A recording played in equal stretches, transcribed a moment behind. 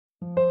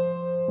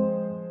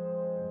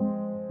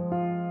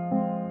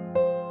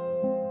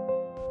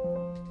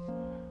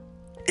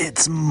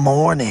It's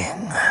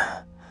morning,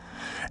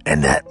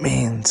 and that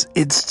means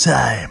it's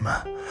time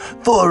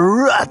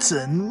for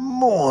Rotten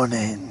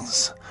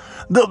Mornings.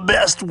 The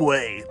best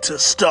way to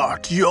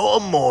start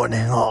your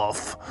morning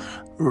off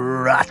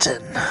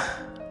rotten.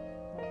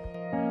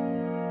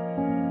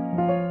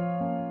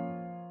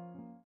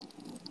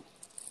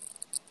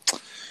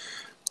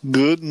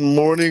 Good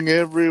morning,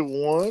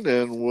 everyone,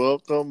 and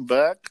welcome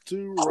back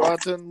to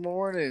Rotten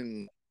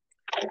Morning.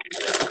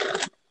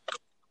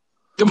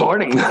 Good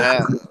morning.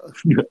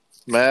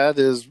 Matt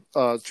is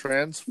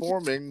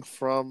transforming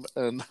from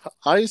an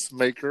ice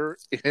maker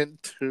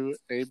into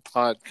a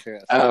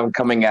podcast. I'm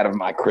coming out of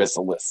my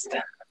chrysalis.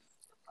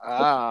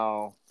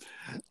 Wow.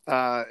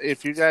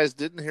 If you guys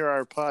didn't hear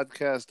our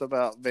podcast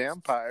about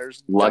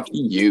vampires, Lucky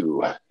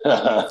you.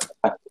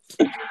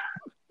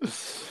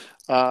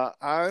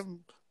 I'm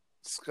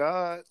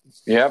Scott.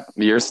 Yep,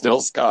 you're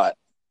still Scott.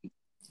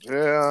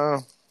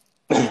 Yeah.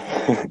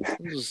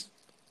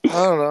 I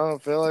don't know. I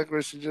feel like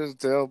we should just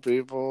tell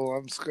people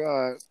I'm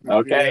Scott.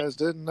 Okay. You guys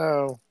didn't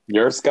know.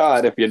 You're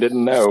Scott if you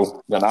didn't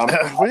know. Then I'm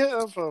We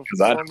have a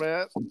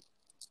format.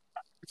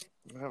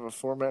 We have a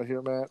format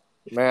here,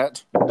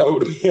 Matt.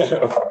 Oh,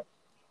 yeah.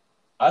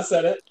 I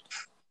said it.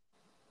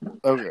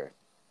 Okay.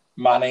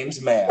 My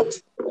name's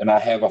Matt, and I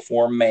have a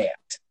format.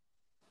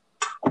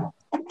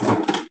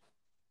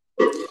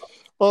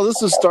 Well,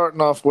 this is starting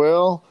off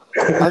well.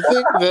 I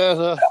think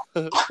that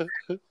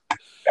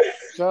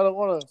kind of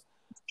want to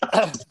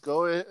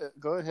go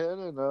ahead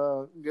and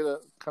get a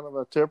kind of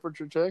a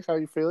temperature check. How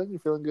you feeling? You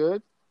feeling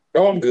good?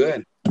 Oh, I'm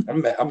good.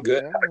 I'm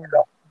good. Yeah.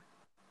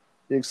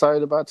 You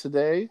excited about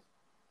today?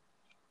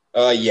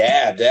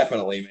 Yeah,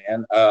 definitely,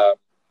 man. A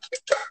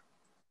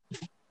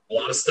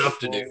lot of stuff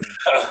to do.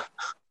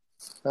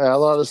 Yeah, a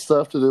lot of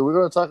stuff to do. We're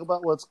going to talk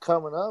about what's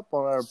coming up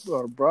on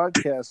our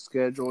broadcast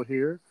schedule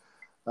here.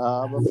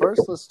 But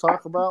first, let's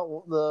talk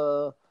about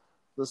the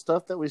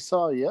stuff that we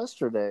saw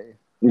yesterday.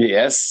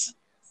 Yes.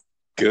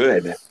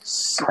 Good.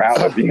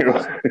 Proud of you.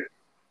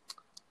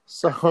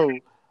 So,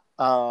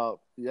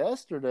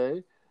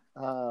 yesterday,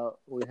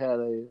 we had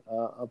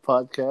a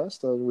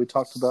podcast and we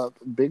talked about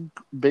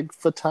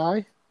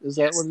Bigfootai. Is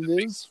that what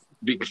it is?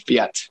 Big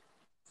Fiat.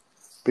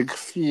 Big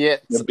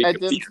Fiat. Big I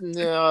don't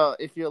know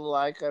if you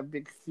like a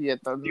Big Fiat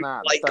or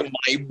not. Like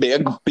my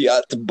big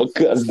Fiat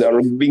because they're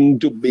going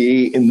to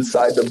be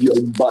inside of your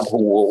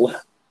butthole.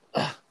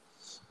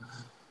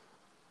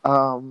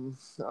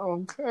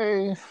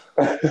 Okay.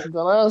 The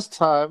last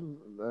time,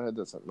 it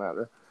doesn't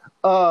matter.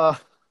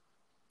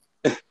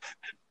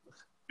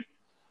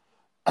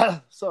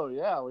 So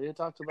yeah, we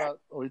talked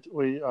about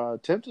we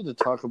attempted to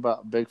talk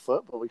about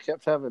Bigfoot, but we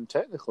kept having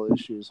technical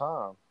issues,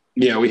 huh?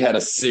 Yeah, we had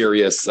a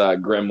serious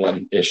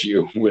gremlin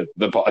issue with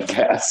the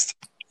podcast.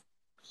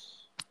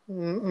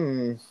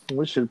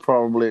 We should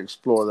probably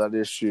explore that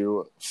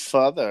issue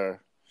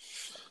further.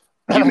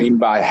 You mean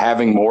by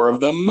having more of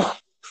them?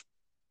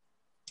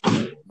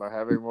 By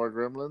having more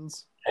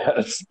gremlins?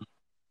 Yes.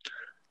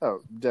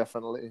 Oh,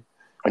 definitely.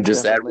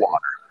 Just definitely.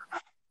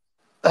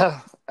 Add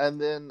water.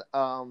 And then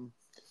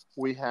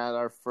we had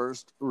our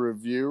first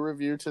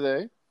review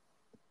today.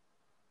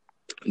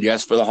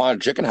 Yes, for the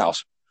Haunted Chicken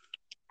House.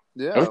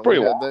 Yeah, that was pretty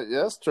we had long. that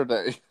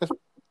yesterday.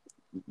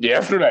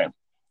 Yesterday.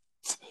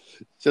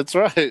 That's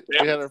right.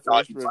 Yeah. We had our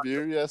first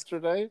review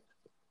yesterday.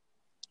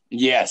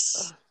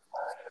 Yes.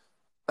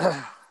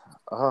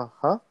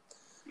 Uh-huh.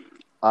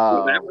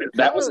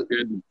 That was a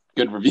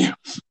good review.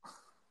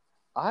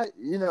 I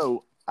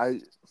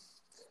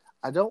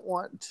don't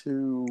want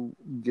to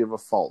give a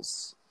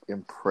false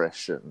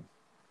impression.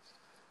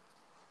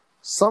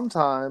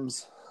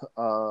 Sometimes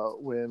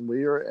when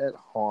we are at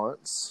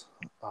haunts,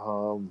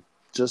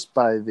 just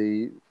by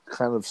the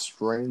kind of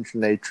strange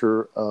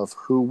nature of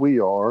who we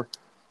are,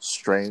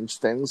 strange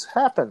things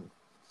happen.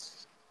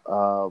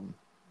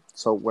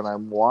 So when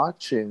I'm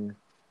watching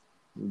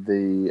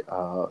the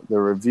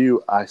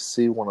review, I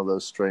see one of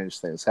those strange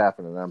things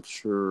happen, and I'm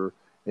sure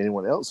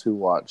anyone else who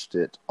watched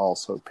it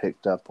also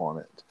picked up on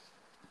it.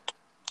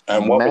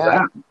 And what was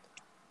that?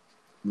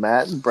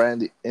 Matt and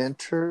Brandy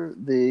enter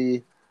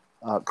the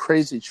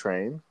Crazy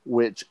Train,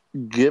 which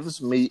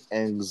gives me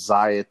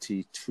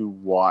anxiety to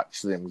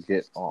watch them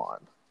get on.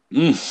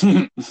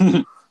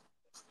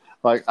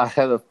 Like, I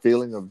had a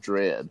feeling of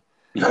dread.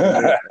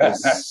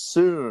 as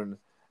soon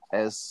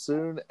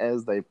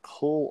as they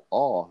pull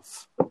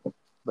off,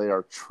 they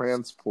are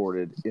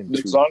transported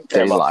into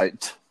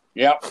daylight.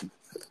 Yep.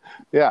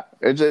 Yeah,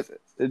 it's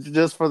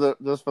just for the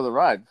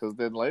ride, because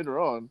then later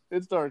on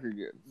it's dark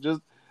again.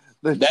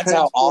 That's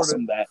how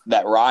awesome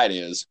that ride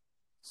is.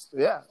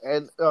 Yeah,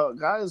 and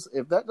guys,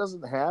 if that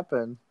doesn't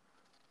happen,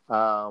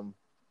 well,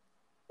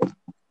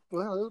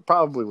 it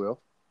probably will.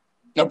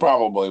 It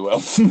probably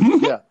will.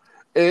 Yeah,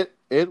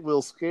 it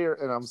will scare,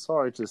 and I'm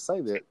sorry to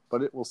say that,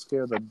 but it will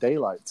scare the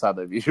daylights out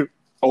of you.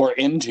 Or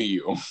into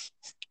you.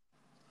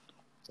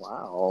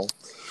 Wow.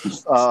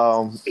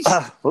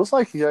 Looks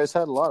like you guys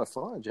had a lot of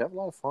fun. Did you have a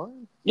lot of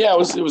fun? Yeah, it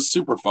was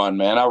super fun,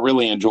 man. I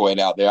really enjoyed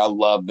out there. I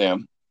love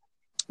them.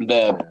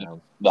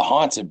 The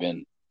haunts have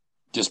been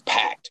just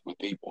packed with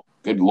people.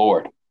 Good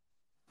Lord.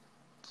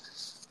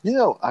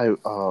 I've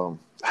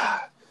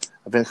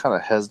been kind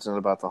of hesitant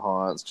about the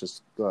haunts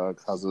just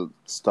because of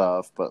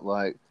stuff, but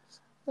like,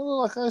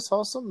 like I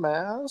saw some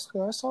masks,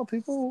 and I saw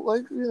people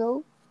like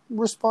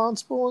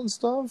responsible and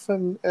stuff,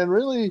 and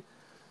really,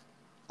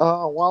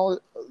 while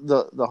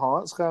the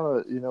haunts kind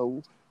of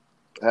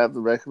have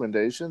the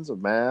recommendations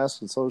of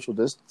masks and social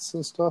distance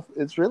and stuff,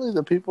 it's really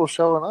the people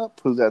showing up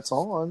who that's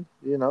on,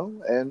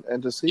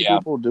 and to see Yeah,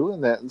 people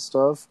doing that and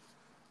stuff,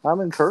 I'm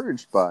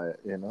encouraged by it.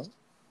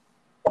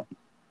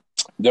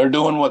 they're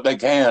doing what they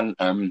can,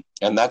 and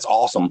that's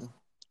awesome.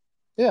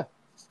 Yeah.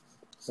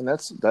 And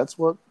that's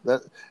what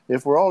that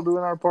if we're all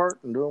doing our part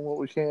and doing what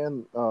we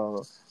can,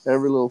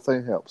 every little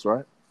thing helps,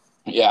 right?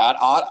 Yeah,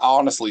 I'd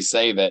honestly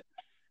say that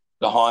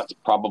the haunts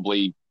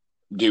probably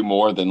do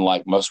more than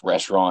like most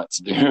restaurants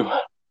do.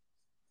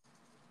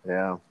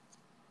 Yeah.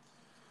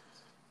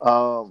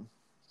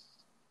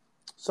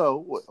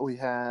 So we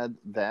had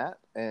that,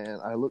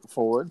 and I look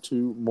forward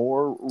to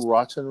more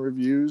Rotten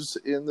reviews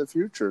in the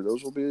future.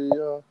 Those will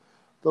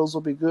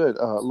be good.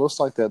 Looks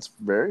like that's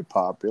very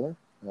popular.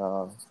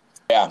 Yeah.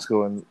 It's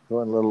going a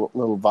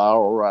little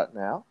viral right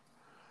now.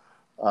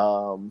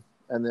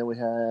 And then we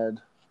had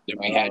Then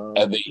we had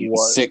the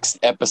what? 6th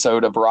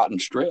episode of Rotten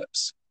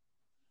Strips.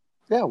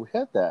 Yeah, we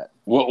had that.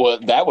 Well,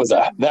 that was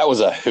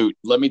a hoot.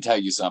 Let me tell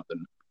you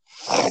something.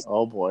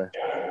 Oh boy.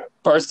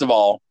 First of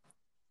all,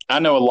 I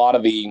know a lot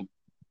of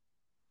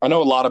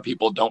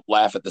people don't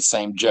laugh at the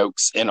same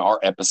jokes in our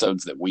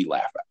episodes that we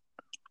laugh at.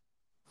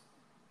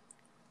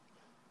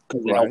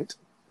 Because they Right.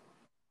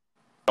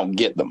 don't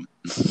get them.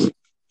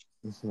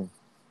 Mm-hmm.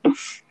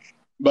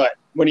 But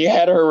when you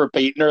had her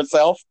repeating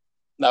herself,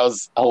 that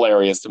was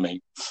hilarious to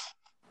me.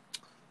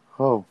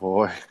 Oh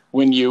boy.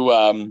 When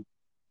you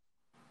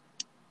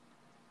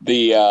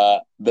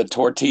the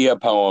tortilla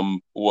poem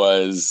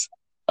was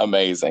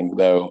amazing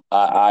though.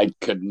 I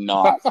could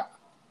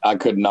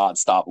not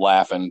stop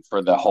laughing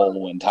for the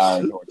whole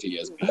entire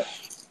tortillas.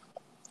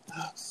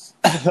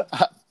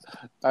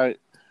 I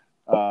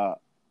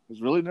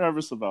was really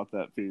nervous about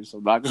that piece.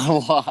 I'm not gonna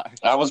lie.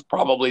 That was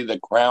probably the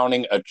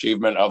crowning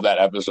achievement of that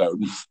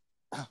episode.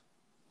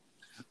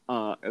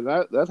 And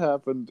that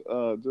happened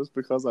just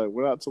because I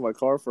went out to my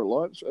car for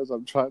lunch as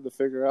I'm trying to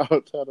figure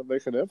out how to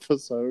make an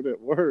episode at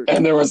work.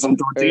 And there were some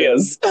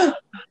tortillas. And,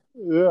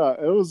 yeah,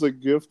 it was a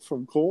gift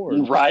from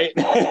Corn. Right?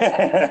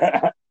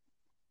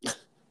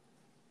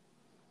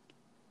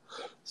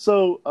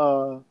 So,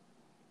 I'll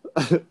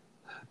kind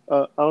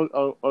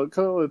of want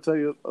to tell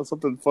you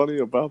something funny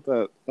about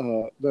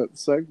that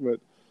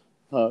segment.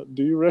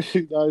 Do you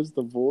recognize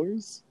the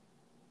voice?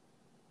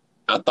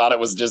 I thought it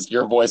was just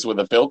your voice with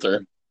a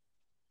filter.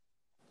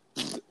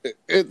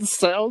 It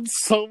sounds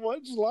so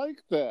much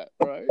like that,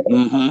 right?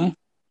 Mm-hmm.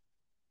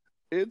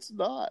 It's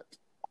not.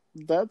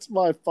 That's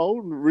my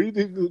phone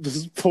reading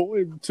this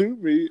poem to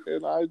me,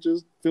 and I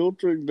just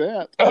filtering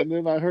that, and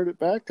then I heard it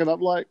back, and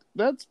I'm like,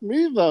 "That's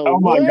me, though." Oh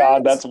my What?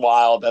 God, that's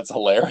wild. That's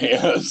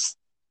hilarious.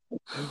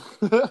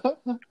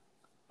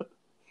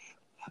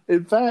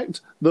 In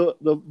fact,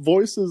 the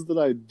voices that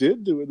I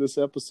did do in this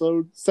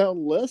episode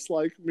sound less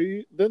like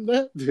me than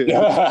that did.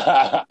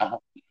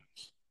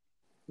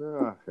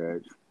 Oh,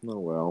 heck. Oh,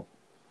 well.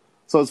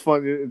 So it's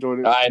fun. You enjoyed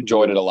it? I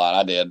enjoyed it a lot.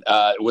 I did.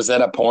 Was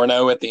that a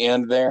porno at the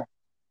end there?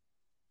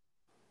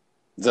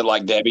 Is it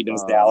like Debbie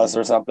Does Dallas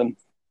or something?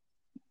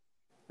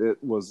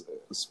 It was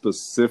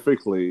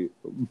specifically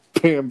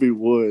Bambi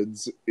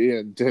Woods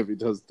in Debbie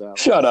Does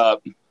Dallas. Shut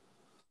up.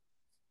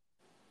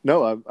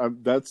 No,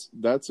 that's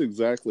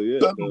exactly it.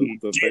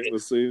 The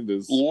famous scene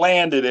is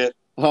landed it.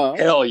 Huh?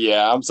 Hell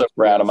yeah! I'm so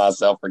proud of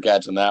myself for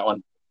catching that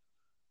one.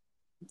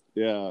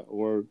 Yeah,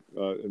 we're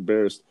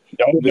embarrassed.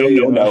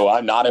 No.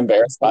 I'm not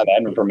embarrassed by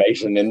that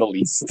information in the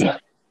least.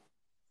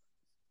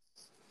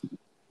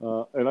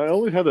 And I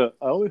only had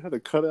to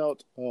cut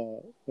out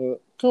a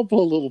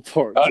couple of little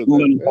parts.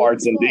 Little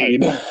parts,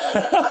 indeed.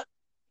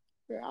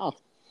 Yeah,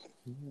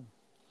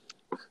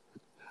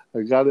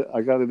 I got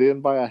it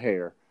in by a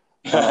hair.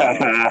 It's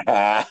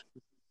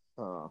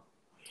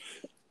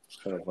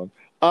kind of fun.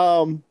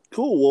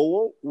 Cool.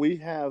 Well, we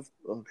have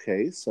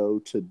so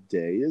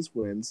today is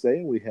Wednesday,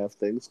 and we have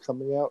things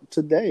coming out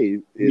today.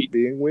 It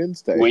being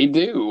Wednesday, we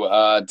do.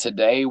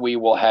 Today we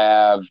will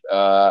have,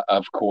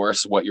 of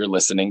course, what you're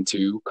listening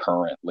to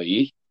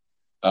currently.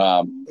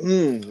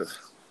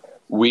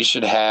 We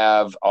should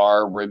have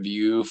our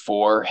review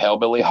for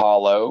Hellbilly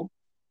Hollow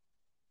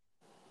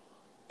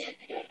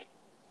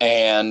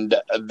and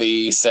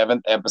the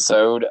 7th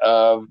episode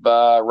of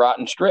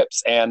Rotten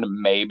Strips, and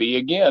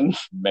maybe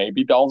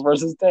Dolls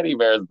versus Teddy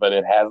Bears, but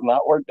it has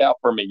not worked out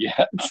for me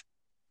yet.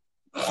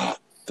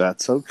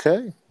 That's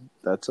okay.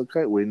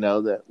 We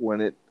know that when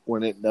it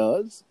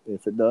does,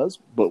 if it does,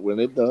 but when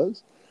it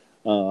does,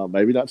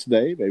 maybe not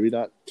today, maybe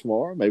not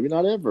tomorrow, maybe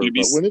not ever,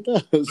 but when it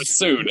does,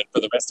 soon for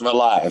the rest of our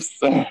lives.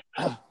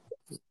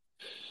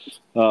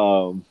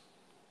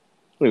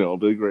 It'll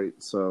be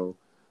great. So.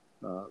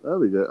 That'll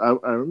be good.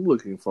 I'm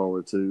looking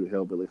forward to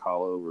Hellbilly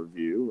Hollow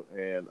review,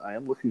 and I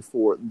am looking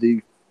for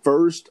the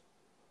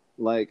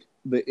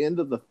end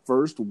of the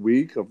first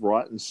week of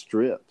Rotten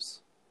Strips.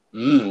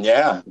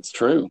 Yeah, it's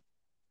true.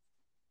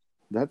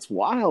 That's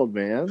wild,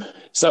 man.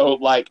 So,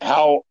 like,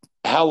 how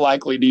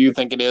likely do you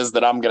think it is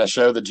that I'm going to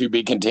show the to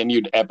be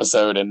continued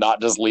episode and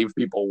not just leave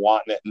people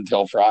wanting it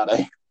until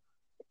Friday?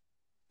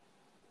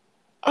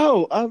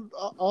 Oh, I'm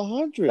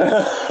 100.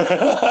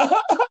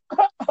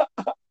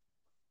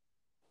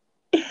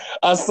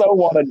 I so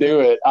want to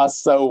do it. I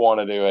so want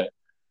to do it.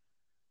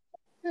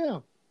 Yeah.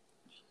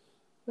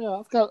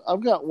 Yeah,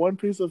 I've got one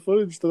piece of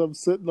footage that I'm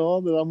sitting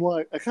on that I'm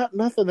like, I got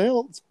nothing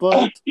else,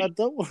 but I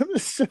don't want to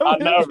show I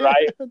know, it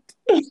right?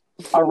 yet.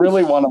 I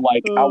really want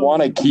to I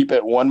want to Um, keep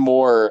it one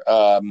more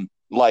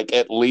like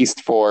at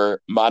least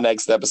for my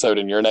next episode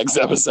and your next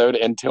episode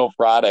until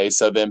Friday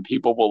so then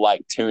people will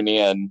like tune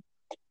in.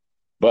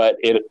 But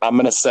I'm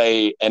going to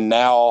say and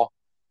now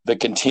the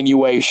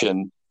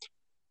continuation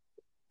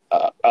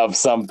of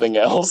something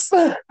else.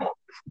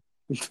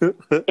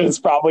 It's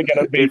probably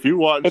going to be if you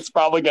watch, the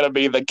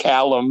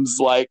Callums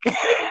like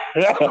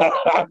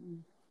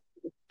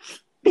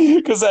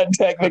because that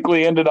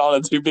technically ended on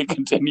a to be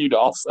continued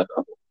also.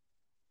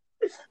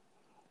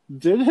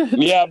 did it?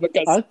 Yeah,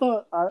 because I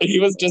thought he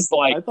was just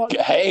like, I thought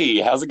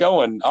 "Hey, how's it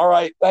going? All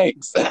right,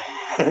 thanks."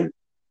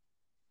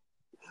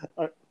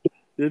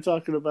 you're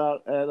talking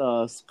about at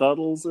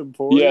Scuttle's Yes,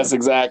 Emporium.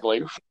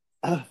 exactly.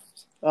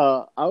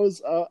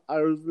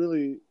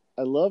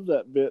 I love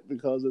that bit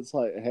because it's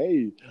like,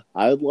 hey,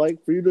 I'd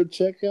like for you to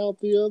check out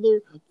the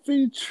other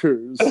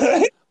features.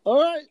 All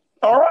right,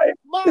 All right,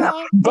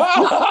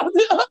 bye.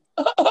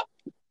 bye.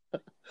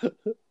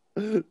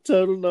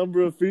 Total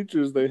number of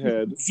features they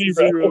had,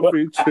 Zero. 0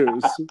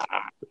 features,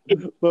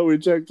 but we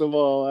checked them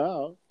all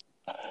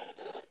out.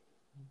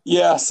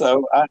 Yeah,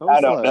 so I I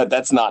was don't know. like,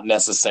 That's not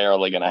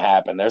necessarily going to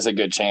happen. There's a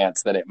good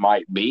chance that it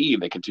might be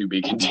the to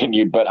be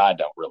continued, but I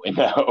don't really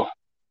know.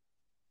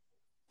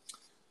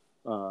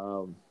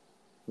 um,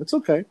 it's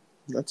okay.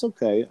 That's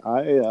okay.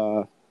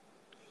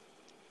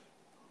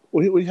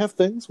 We have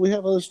things. We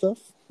have other stuff.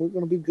 We're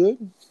going to be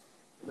good.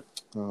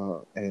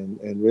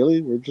 And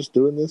really, we're just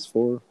doing this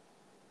for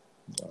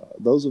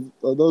those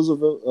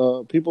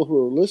of people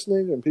who are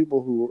listening and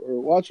people who are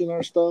watching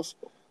our stuff.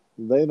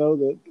 They know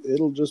that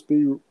it'll just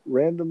be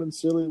random and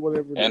silly,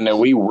 whatever it And then is.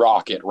 we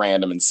rock it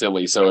random and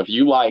silly. So if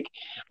you like,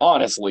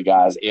 honestly,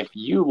 guys, if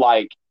you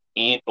like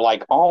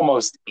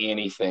almost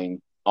anything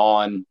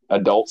on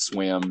Adult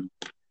Swim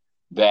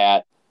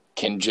that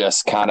can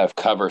just kind of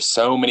cover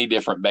so many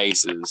different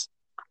bases,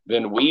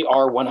 then we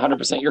are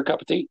 100% your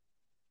cup of tea.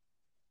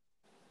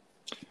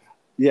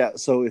 Yeah.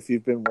 So if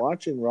you've been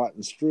watching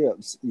Rotten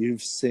Strips,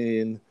 you've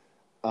seen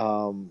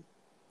um,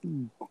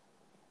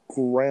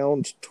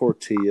 ground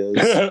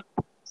tortillas.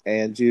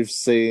 And you've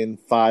seen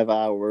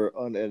 5-hour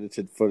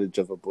unedited footage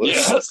of a bush.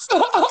 Yes.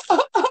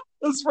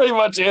 That's pretty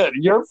much it.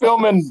 You're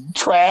filming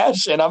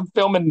trash and I'm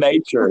filming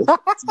nature.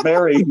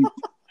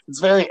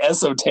 It's very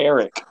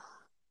esoteric.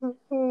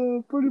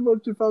 Pretty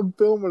much, if I'm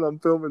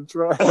filming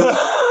trash.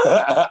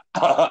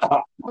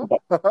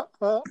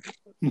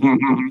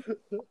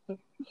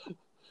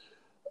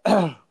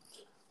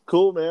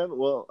 Cool, man.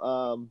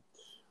 Well,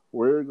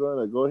 we're going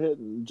to go ahead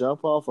and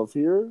jump off of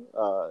here.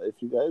 If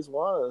you guys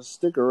want to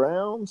stick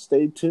around,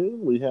 stay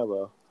tuned. We have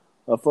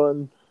a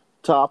fun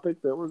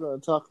topic that we're going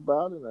to talk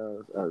about in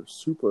our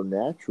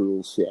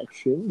supernatural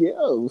section.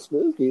 Yeah,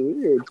 spooky,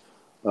 weird.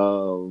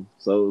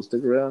 So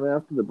stick around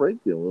after the break,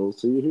 and we'll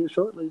see you here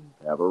shortly.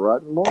 Have a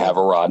rotten morning. Have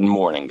a rotten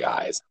morning,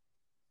 guys.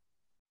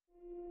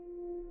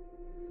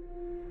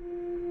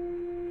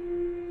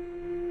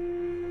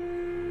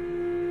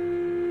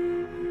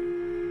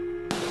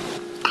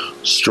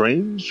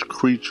 Strange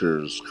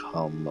creatures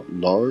come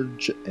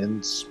large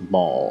and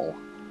small.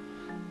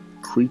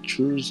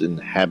 Creatures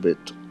inhabit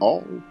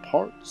all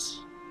parts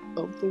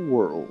of the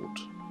world.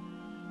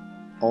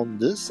 On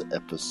this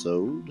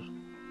episode,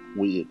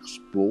 we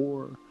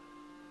explore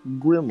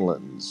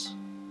gremlins,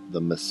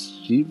 the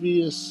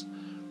mischievous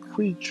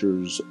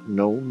creatures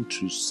known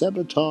to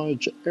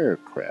sabotage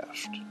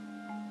aircraft.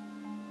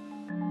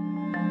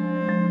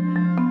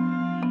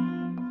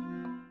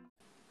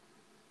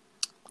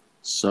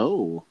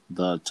 So,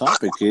 the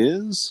topic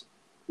is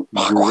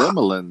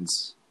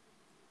gremlins.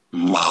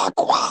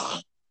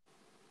 Magua.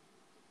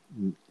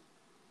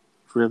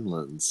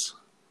 Gremlins.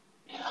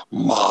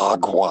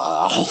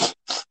 Magua.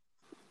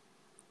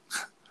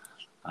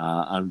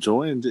 I'm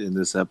joined in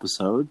this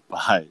episode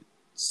by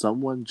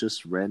someone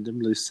just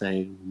randomly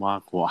saying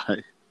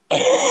Mogwai.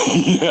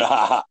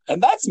 Yeah,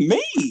 and that's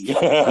me.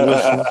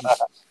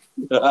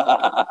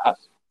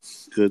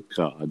 Good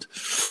God.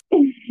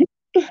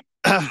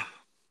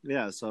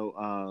 Yeah,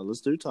 so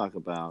let's talk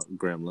about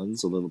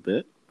Gremlins a little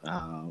bit.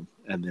 And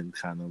then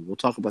we'll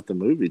talk about the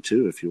movie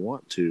too if you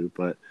want to.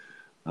 But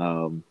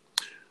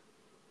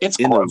it's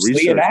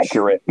grossly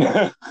inaccurate.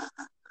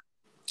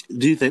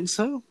 Do you think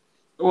so?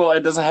 Well,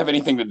 it doesn't have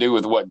anything to do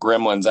with what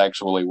gremlins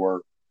actually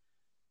were.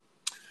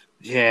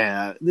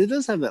 Yeah, it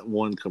does have that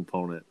one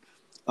component.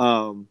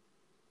 Doing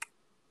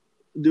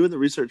the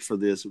research for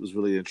this, it was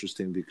really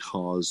interesting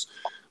because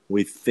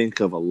we think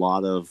of a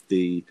lot of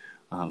the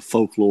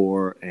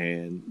folklore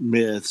and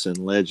myths and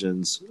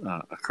legends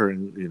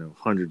occurring,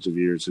 hundreds of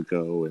years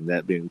ago, and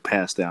that being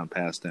passed down.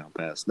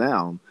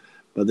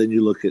 But then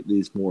you look at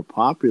these more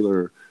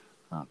popular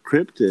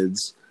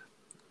cryptids,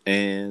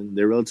 and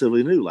they're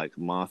relatively new, like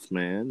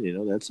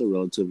Mothman. That's a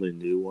relatively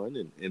new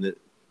one in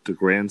the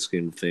grand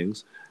scheme of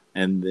things.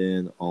 And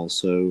then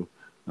also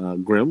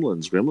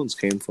Gremlins. Gremlins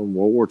came from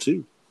World War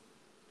II.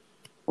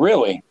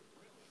 Really?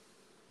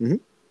 Mm-hmm.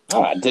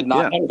 Oh, I did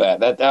not know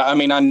that.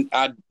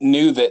 I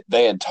knew that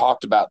they had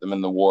talked about them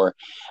in the war.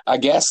 I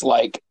guess,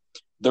 like,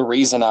 the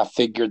reason I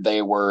figured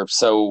they were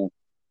so,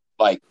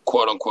 like,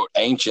 quote unquote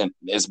ancient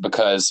is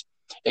because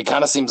it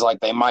kind of seems like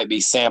they might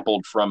be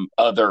sampled from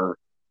other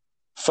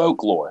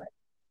folklore.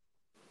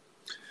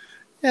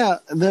 Yeah,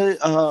 they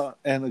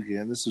and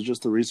again, this is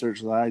just the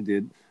research that I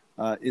did.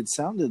 It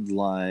sounded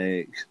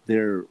like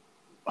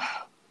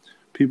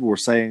people were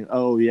saying,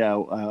 "Oh yeah,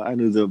 I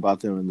knew about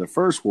them in the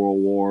First World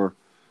War,"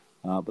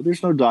 but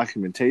there's no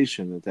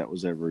documentation that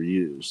was ever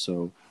used.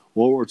 So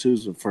World War II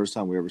is the first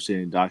time we ever see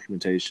any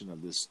documentation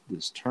of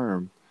this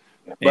term,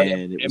 but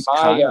and it was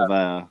kind of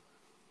a.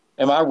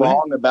 Am I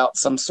wrong about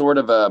some sort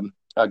of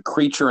a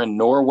creature in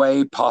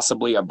Norway,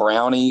 possibly a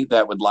brownie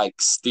that would like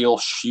steal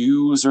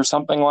shoes or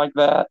something like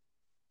that?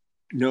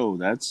 No,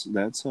 that's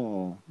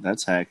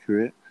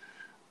accurate.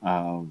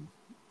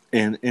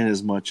 In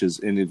as much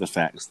as any of the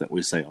facts that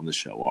we say on the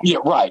show are. Yeah,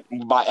 right.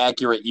 By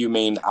accurate, you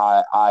mean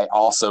I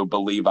also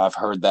believe I've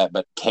heard that,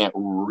 but can't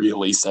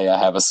really say I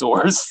have a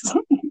source.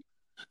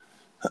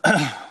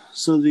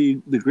 So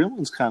the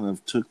Gremlins kind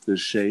of took the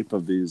shape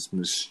of these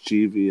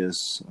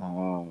mischievous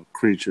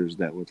creatures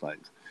that would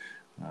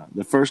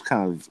the first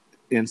kind of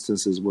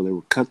instances where they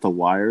would cut the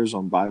wires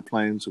on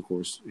biplanes. Of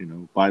course,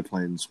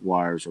 biplanes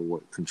wires are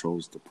what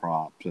controls the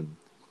props and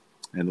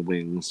the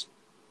wings.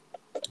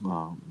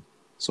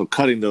 So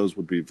cutting those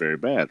would be very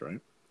bad, right?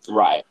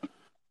 Right.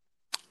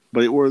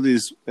 But it were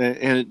these,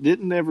 and it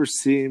didn't ever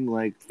seem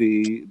like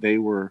they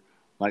were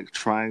like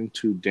trying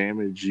to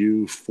damage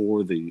you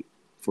for the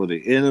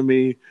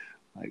enemy.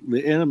 Like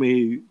the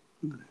enemy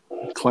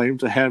claimed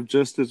to have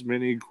just as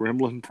many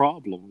gremlin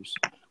problems.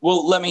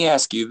 Well, let me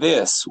ask you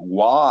this: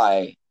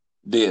 why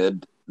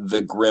did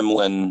the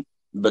gremlin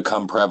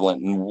become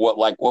prevalent, and what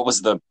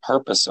was the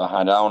purpose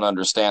behind it? I don't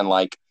understand.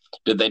 Like,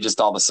 did they just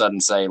all of a sudden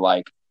say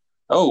like,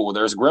 "Oh,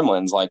 there's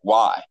gremlins"? Like,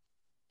 why?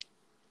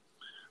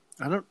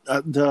 I don't.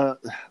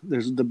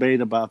 There's a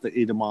debate about the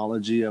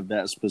etymology of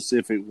that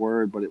specific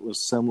word, but it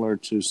was similar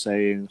to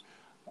saying,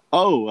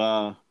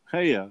 "Oh,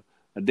 hey, a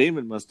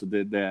demon must have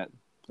did that."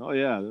 Oh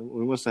yeah,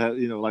 we must have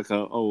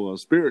had,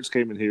 spirits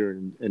came in here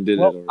and did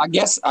it. Or, I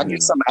guess I'm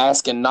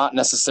asking not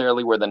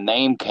necessarily where the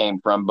name came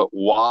from, but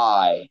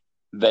why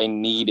they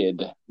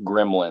needed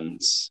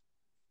gremlins.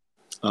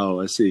 Oh,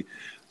 I see.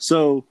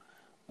 So,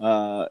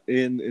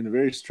 in a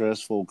very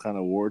stressful kind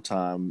of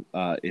wartime,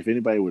 if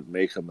anybody would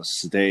make a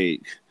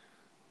mistake,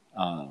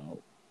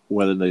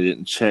 whether they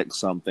didn't check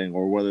something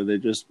or whether they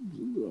just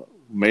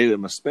made a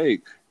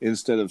mistake,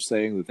 instead of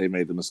saying that they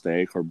made the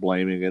mistake or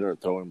blaming it or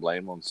throwing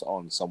blame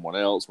on someone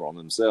else or on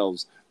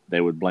themselves, they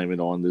would blame it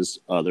on this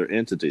other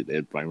entity.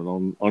 They'd blame it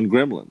on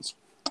gremlins.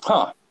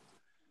 Huh.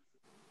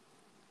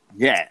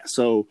 Yeah.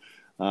 So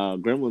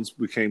gremlins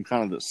became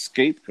kind of the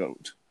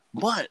scapegoat.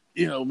 But,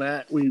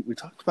 Matt, we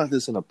talked about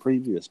this in a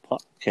previous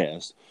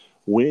podcast.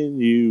 When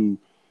you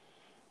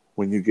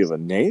give a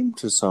name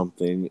to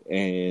something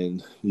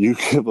and you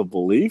give a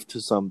belief to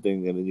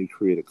something and then you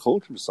create a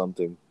culture to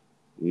something,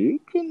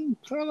 you can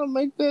kind of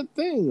make that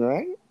thing,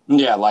 right?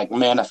 Yeah, like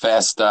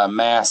manifest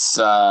mass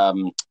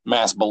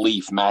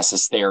belief, mass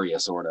hysteria,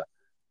 sort of.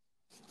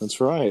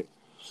 That's right.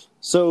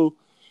 So,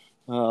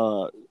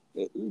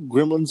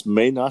 gremlins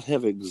may not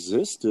have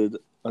existed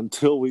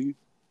until we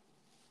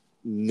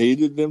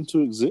needed them to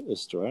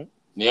exist, right?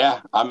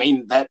 Yeah, I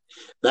mean that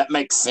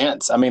makes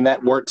sense. I mean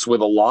that works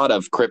with a lot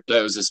of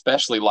cryptos,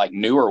 especially like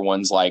newer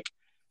ones, like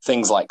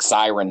things like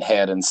Siren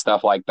Head and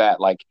stuff like that.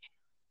 Like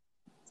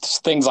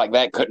things like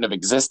that couldn't have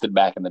existed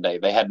back in the day.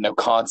 They had no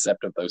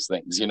concept of those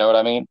things. You know what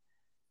I mean?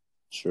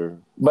 Sure.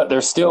 But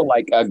they're still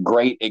like a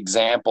great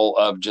example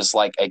of just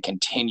like a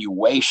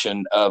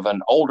continuation of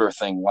an older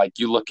thing. Like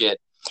you look at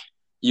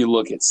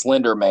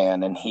Slender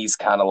Man, and he's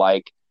kind of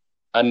like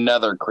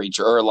another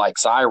creature, or like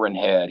Siren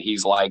Head.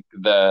 He's like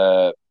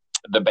the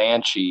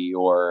Banshee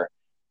or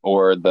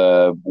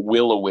the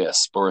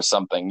Will-O-Wisp or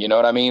something. You know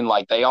what I mean?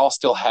 Like they all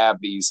still have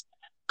these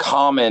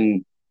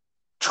common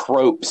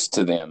tropes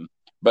to them,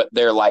 but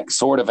they're like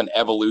sort of an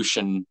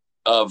evolution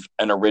of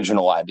an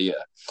original idea.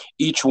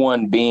 Each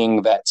one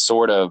being that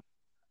sort of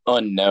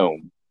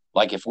unknown.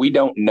 Like if we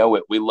don't know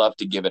it, we love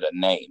to give it a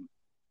name.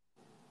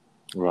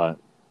 Right.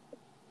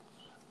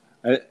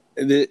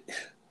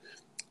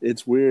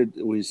 It's weird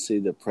we see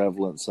the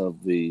prevalence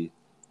of the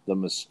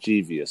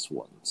mischievous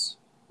ones.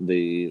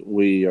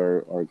 We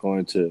are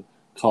going to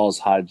cause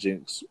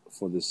hijinks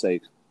for the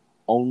sake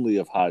only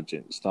of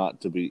hijinks,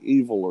 not to be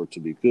evil or to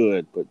be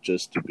good, but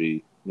just to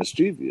be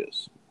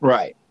mischievous.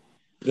 Right.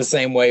 The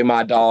same way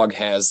my dog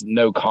has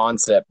no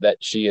concept that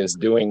she is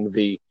doing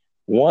the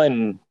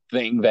one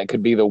thing that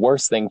could be the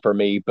worst thing for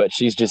me, but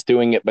she's just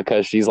doing it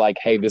because she's like,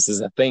 hey, this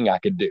is a thing I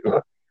could do.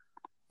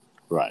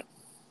 Right.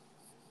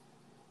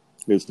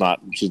 She's not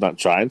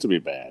trying to be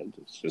bad.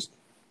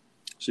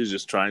 She's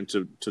just trying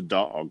to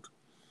dog.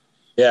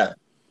 Yeah.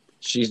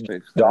 She's I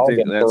think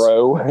dogging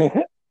bro.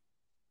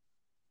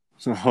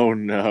 Oh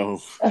no.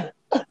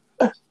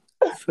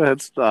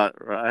 That's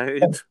not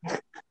right.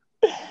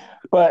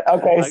 But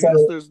okay, I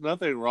guess there's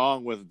nothing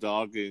wrong with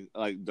dogging,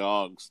 like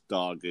dogs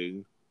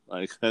dogging.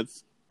 Like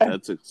that's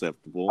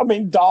acceptable. I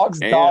mean, dogs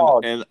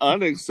dog. And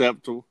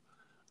unacceptable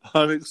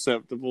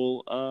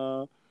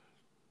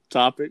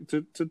topic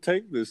to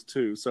take this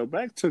to. So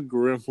back to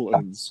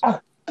Gremlins.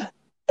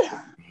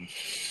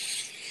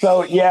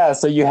 So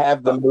you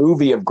have the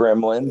movie of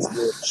Gremlins,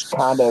 which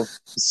kind of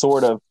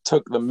sort of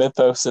took the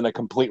mythos in a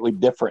completely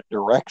different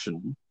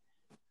direction.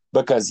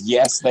 Because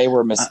yes, they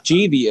were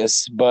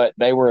mischievous, but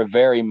they were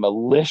very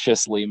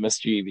maliciously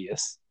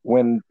mischievous.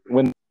 When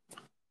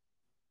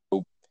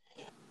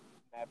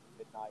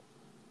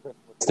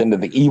into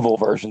the evil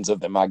versions of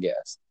them, I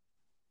guess.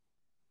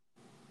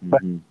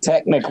 But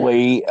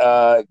technically,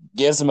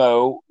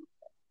 Gizmo.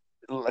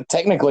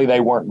 Technically, they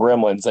weren't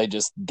gremlins. They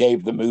just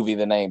gave the movie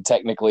the name.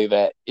 Technically,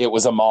 that it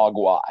was a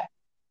Mogwai.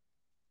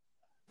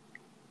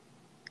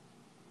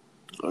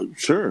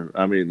 Sure.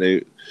 I mean,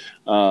 the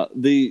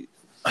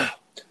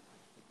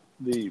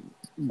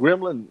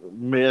gremlin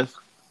myth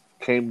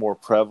became more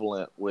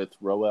prevalent with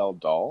Roald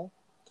Dahl,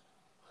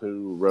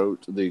 who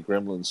wrote the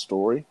Gremlin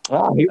story.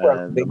 Oh, he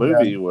wrote the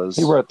movie was.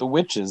 He wrote The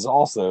Witches,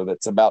 also.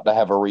 That's about to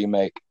have a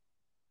remake.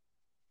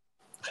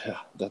 Yeah,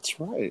 that's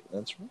right.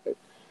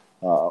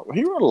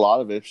 He wrote a lot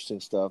of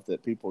interesting stuff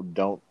that people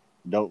don't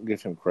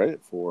give him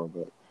credit for,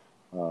 but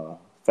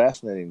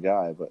fascinating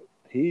guy. But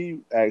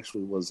he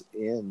actually was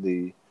in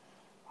the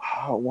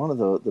one of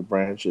the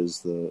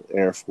branches, the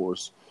Air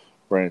Force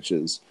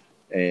branches,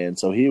 and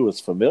so he was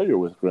familiar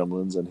with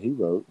Gremlins, and he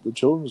wrote the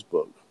children's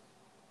book.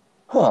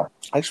 Huh.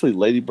 Actually,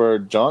 Lady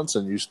Bird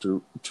Johnson used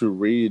to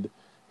read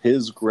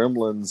his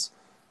Gremlins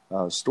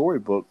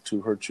storybook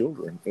to her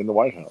children in the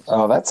White House.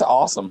 Oh, that's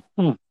awesome.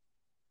 Mm-hmm.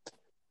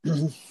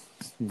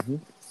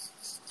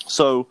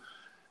 So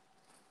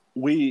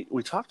we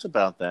talked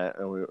about that,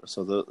 and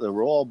so the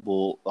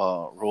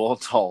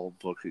Roald Dahl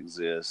book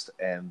exists,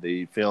 and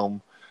the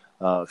film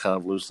kind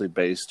of loosely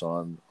based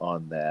on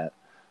that.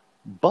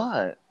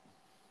 But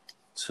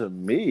to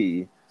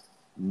me,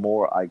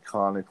 more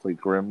iconically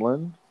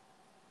Gremlin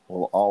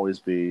will always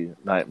be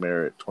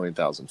Nightmare at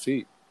 20,000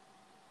 Feet.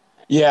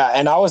 Yeah,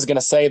 and I was going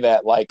to say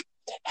that, like,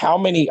 how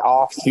many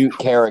offshoot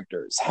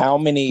characters, how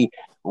many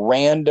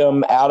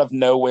random, out of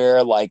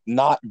nowhere, like,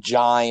 not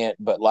giant,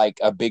 but like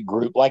a big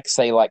group, like,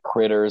 say, like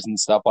Critters and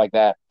stuff like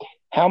that.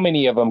 How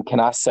many of them can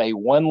I say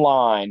one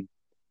line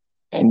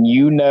and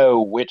you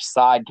know which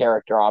side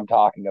character I'm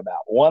talking about?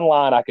 One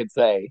line I could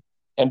say,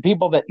 and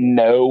people that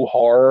know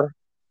horror,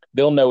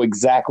 they'll know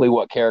exactly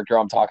what character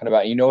I'm talking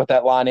about. You know what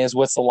that line is?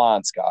 What's the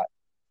line, Scott?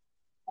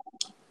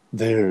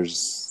 There's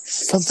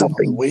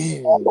something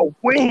on the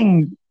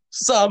wing.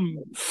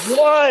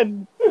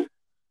 Someone.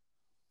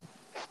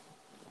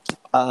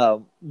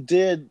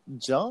 Did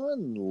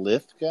John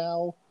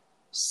Lithgow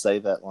say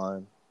that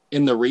line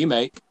in the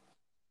remake?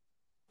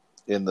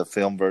 In the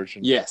film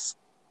version? Yes.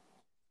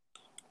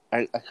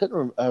 I couldn't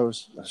remember. I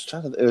was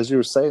trying to, as you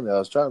were saying that, I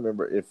was trying to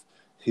remember if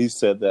he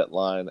said that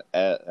line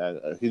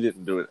he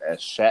didn't do it as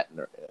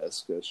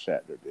Shatner-esque as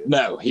Shatner did.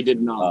 No, he did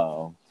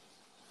not.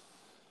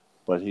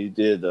 But he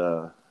did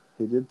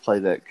play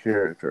that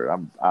character.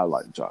 I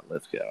like John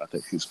Lithgow. I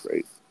think he's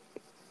great.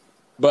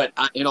 But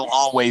it'll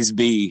always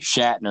be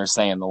Shatner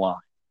saying the line.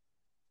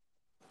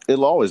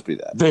 It'll always be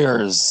that.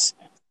 There's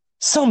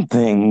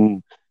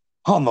something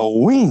on the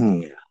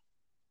wing.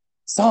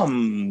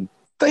 Something.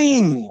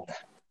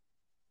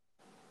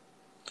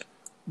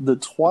 The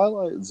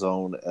Twilight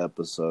Zone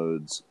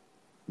episodes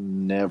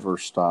never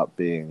stop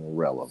being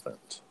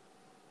relevant.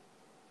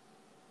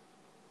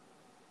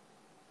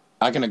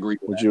 I can agree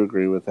with Would you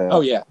agree with that?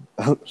 Oh, yeah.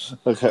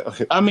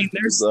 Okay. I mean,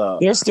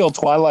 there's still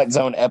Twilight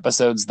Zone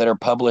episodes that are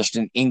published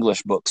in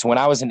English books. When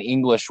I was in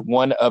English,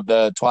 one of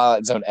the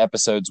Twilight Zone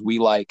episodes we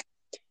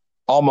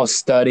almost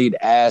studied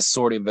as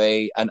sort of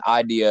an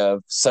idea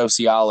of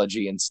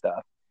sociology and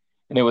stuff.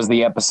 And it was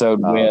the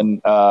episode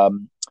when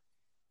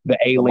the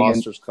aliens... The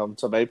monsters come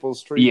to Maple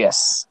Street?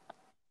 Yes.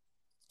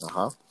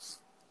 Uh-huh.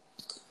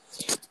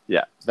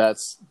 Yeah,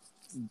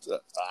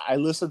 I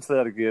listened to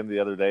that again the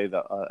other day,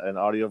 an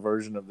audio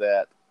version of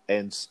that,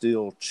 and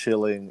still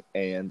chilling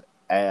and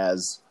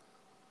as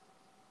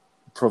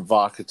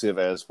provocative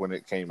as when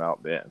it came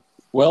out then.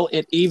 Well,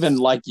 it even,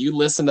 you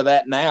listen to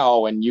that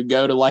now and you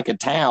go to, a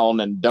town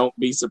and don't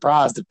be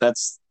surprised if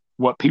that's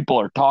what people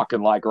are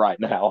talking like right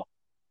now.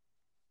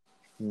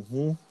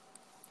 Mm-hmm.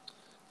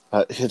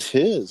 It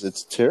is.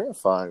 It's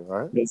terrifying,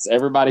 right?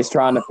 Everybody's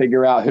trying to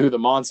figure out who the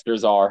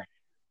monsters are.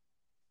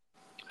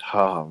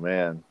 Oh,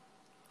 man.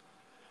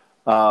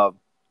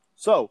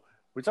 So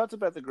we talked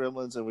about the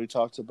Gremlins, and we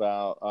talked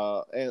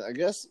about, and I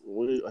guess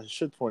I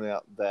should point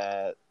out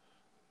that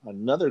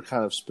another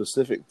kind of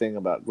specific thing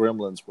about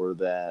Gremlins were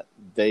that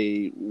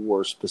they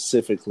were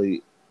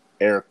specifically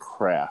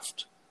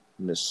aircraft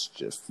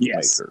mischief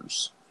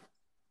makers.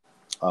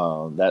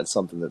 That's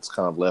something that's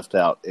kind of left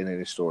out in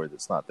any story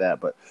that's not that.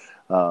 But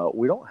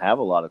we don't have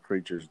a lot of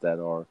creatures that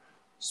are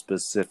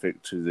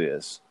specific to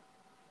this.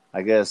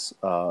 I guess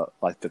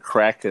like the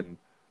Kraken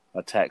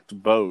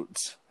attacked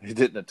boats. He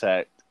didn't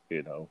attack,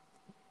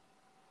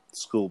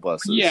 school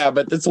buses. Yeah,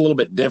 but that's a little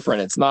bit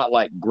different. It's not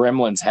like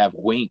gremlins have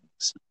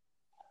wings.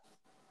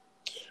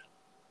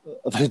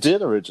 They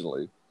did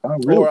originally. Oh,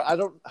 really?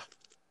 Or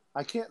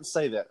I can't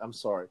say that. I'm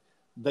sorry.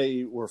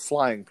 They were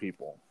flying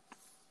people.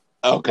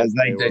 Oh, because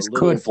they just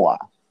could fly.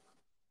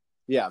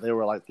 Yeah, they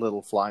were like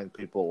little flying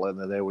people,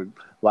 and they would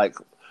like,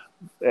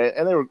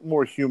 and they were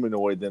more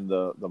humanoid than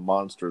the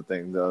monster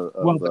thing. The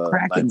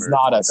Kraken's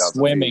not a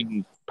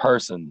swimming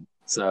person,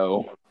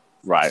 so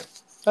right.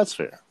 That's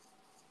fair.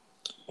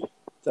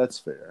 That's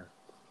fair.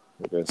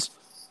 I guess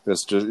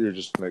you're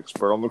just an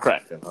expert on the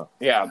Kraken, huh?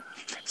 Yeah.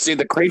 See,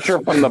 the creature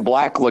from the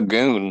Black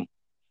Lagoon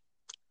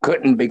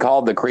couldn't be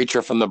called the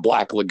creature from the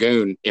Black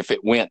Lagoon if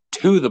it went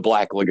to the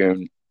Black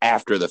Lagoon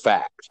after the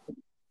fact.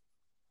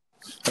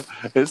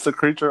 It's the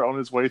creature on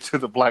his way to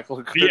the Black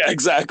Lagoon. Yeah,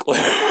 exactly.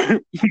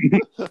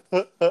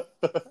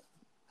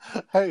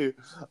 Hey,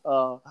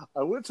 I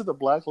went to the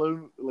Black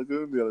Lagoon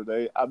the other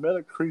day. I met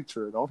a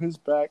creature, and on his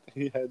back,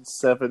 he had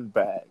 7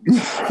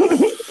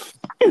 bags.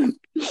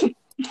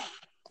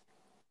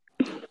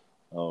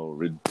 Oh,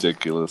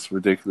 ridiculous.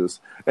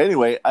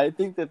 Anyway, I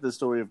think that the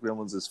story of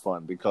Gremlins is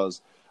fun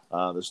because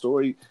the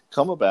story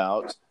come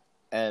about,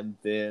 and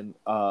then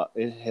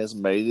it has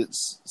made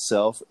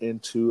itself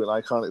into an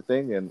iconic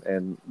thing,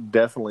 and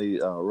definitely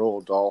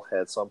Roald Dahl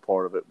had some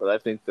part of it, but I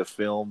think the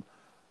film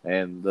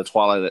and the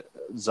Twilight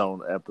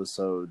Zone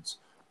episodes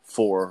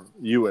for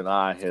you and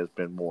I has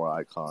been more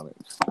iconic.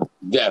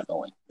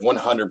 Definitely.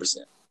 100%.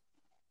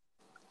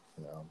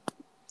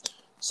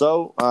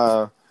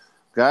 So,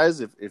 guys,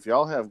 if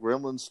y'all have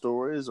Gremlin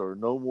stories or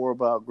know more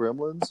about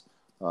Gremlins,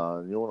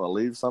 you want to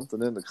leave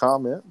something in the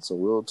comments, so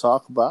we'll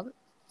talk about it.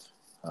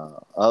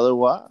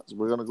 Otherwise,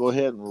 we're going to go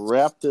ahead and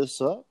wrap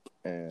this up,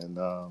 and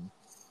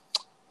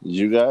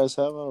you guys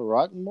have a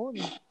rotten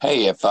morning.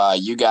 Hey, if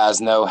you guys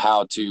know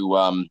how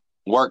to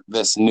work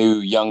this new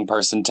young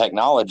person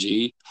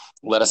technology,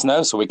 let us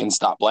know so we can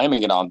stop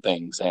blaming it on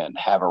things and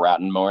have a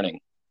rotten morning.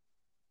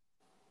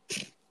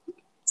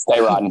 Stay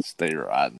rotten. Stay rotten.